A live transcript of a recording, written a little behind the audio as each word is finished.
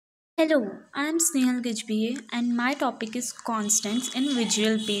Hello, I am Snehal Gajbhiye and my topic is constants in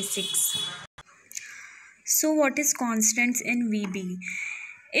Visual Basics. So, what is constants in VB?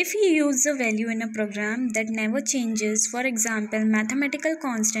 If you use a value in a program that never changes, for example, mathematical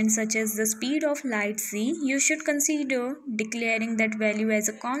constants such as the speed of light c, you should consider declaring that value as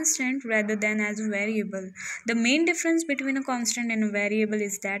a constant rather than as a variable. The main difference between a constant and a variable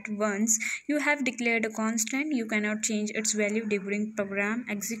is that once you have declared a constant, you cannot change its value during program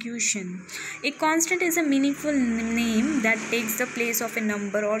execution. A constant is a meaningful name that takes the place of a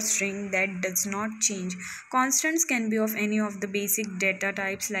number or string that does not change. Constants can be of any of the basic data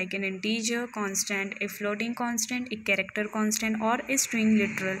types like an integer constant, a floating constant, a character constant, or a string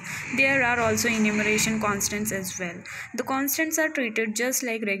literal. There are also enumeration constants as well. The constants are treated just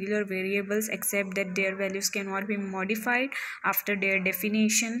like regular variables except that their values cannot be modified after their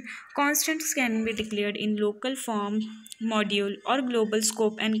definition. Constants can be declared in local form, module, or global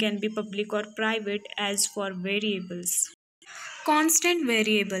scope and can be public or private as for variables. Constant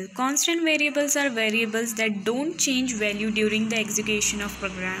variable. Constant variables are variables that don't change value during the execution of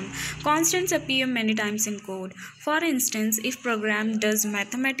program. Constants appear many times in code. For instance, if program does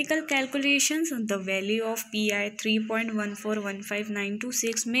mathematical calculations, the value of pi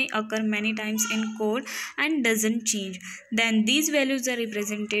 3.1415926 may occur many times in code and doesn't change. Then these values are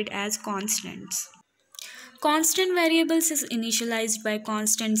represented as constants. Constant variables is initialized by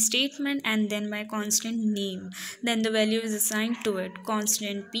constant statement and then by constant name. Then the value is assigned to it.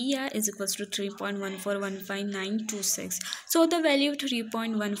 Constant pi is equals to 3.1415926. So the value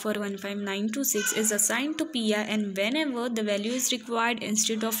 3.1415926 is assigned to pi and whenever the value is required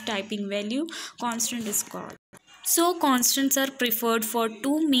instead of typing value, constant is called. So constants are preferred for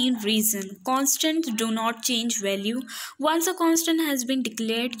two main reasons. Constants do not change value. Once a constant has been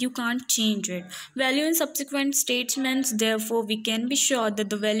declared, you can't change it. Value in subsequent statements, therefore, we can be sure that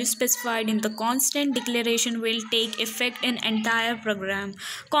the value specified in the constant declaration will take effect in entire program.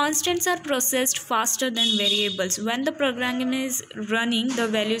 Constants are processed faster than variables. When the program is running, the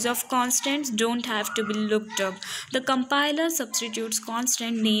values of constants don't have to be looked up. The compiler substitutes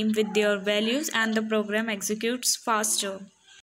constant name with their values and the program executes faster.